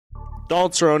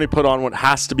Donald Cerrone put on what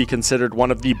has to be considered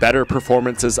one of the better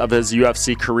performances of his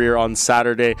UFC career on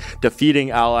Saturday, defeating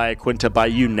Iaquinta by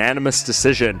unanimous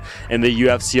decision in the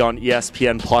UFC on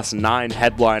ESPN Plus 9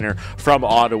 headliner from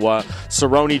Ottawa.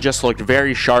 Cerrone just looked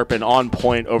very sharp and on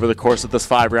point over the course of this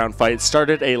 5-round fight.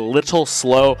 Started a little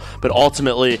slow, but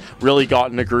ultimately really got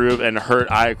in a groove and hurt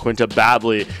Iaquinta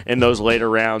badly in those later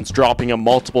rounds, dropping him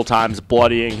multiple times,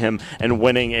 bloodying him, and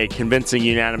winning a convincing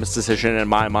unanimous decision in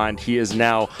my mind. He is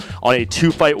now on a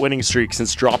 2-fight winning streak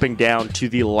since dropping down to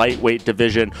the lightweight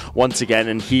division once again,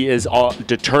 and he is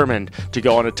determined to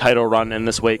go on a title run in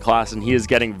this weight class, and he is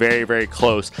getting very, very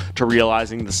close to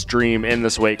realizing this dream in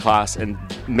this weight class and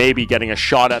maybe getting a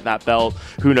shot at that belt.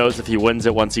 Who knows if he wins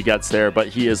it once he gets there, but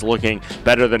he is looking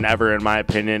better than ever in my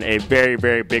opinion. A very,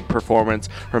 very big performance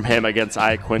from him against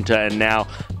Iaquinta, and now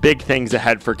big things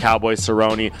ahead for Cowboy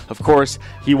Cerrone. Of course,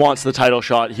 he wants the title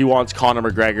shot. He wants Conor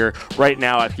McGregor. Right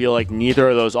now, I feel like neither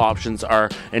of those options are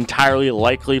entirely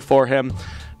likely for him.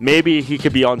 Maybe he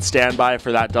could be on standby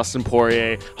for that Dustin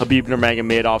Poirier, Khabib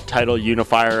Nurmagomedov title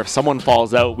unifier. If someone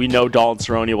falls out, we know Donald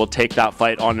Cerrone will take that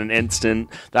fight on an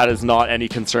instant. That is not any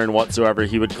concern whatsoever.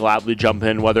 He would gladly jump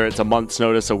in, whether it's a month's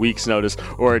notice, a week's notice,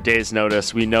 or a day's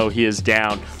notice. We know he is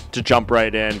down to jump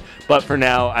right in. But for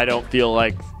now, I don't feel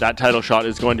like that title shot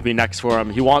is going to be next for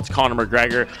him. He wants Conor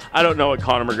McGregor. I don't know what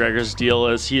Conor McGregor's deal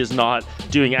is. He is not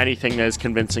doing anything that is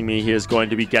convincing me he is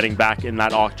going to be getting back in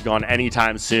that octagon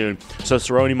anytime soon. So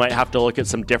Cerrone might have to look at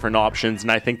some different options,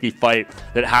 and I think the fight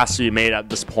that has to be made at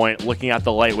this point, looking at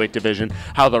the lightweight division,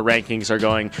 how the rankings are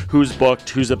going, who's booked,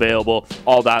 who's available,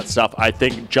 all that stuff, I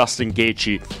think Justin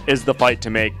Gaethje is the fight to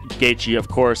make. Gaethje, of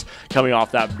course, coming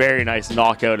off that very nice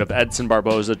knockout of Edson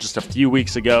Barboza just a few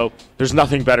weeks ago. There's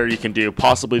nothing better you can do.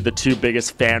 Possibly the two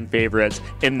biggest fan favorites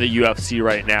in the UFC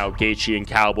right now, Gaethje and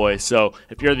Cowboy. So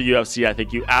if you're the UFC, I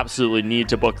think you absolutely need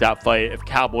to book that fight. If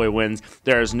Cowboy wins,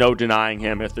 there is no denying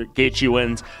him. If Gaethje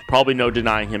wins, probably no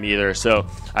denying him either. So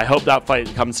I hope that fight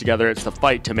comes together. It's the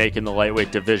fight to make in the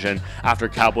lightweight division after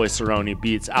Cowboy Cerrone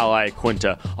beats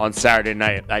Iaquinta on Saturday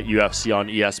night at UFC on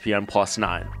ESPN Plus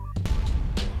 9.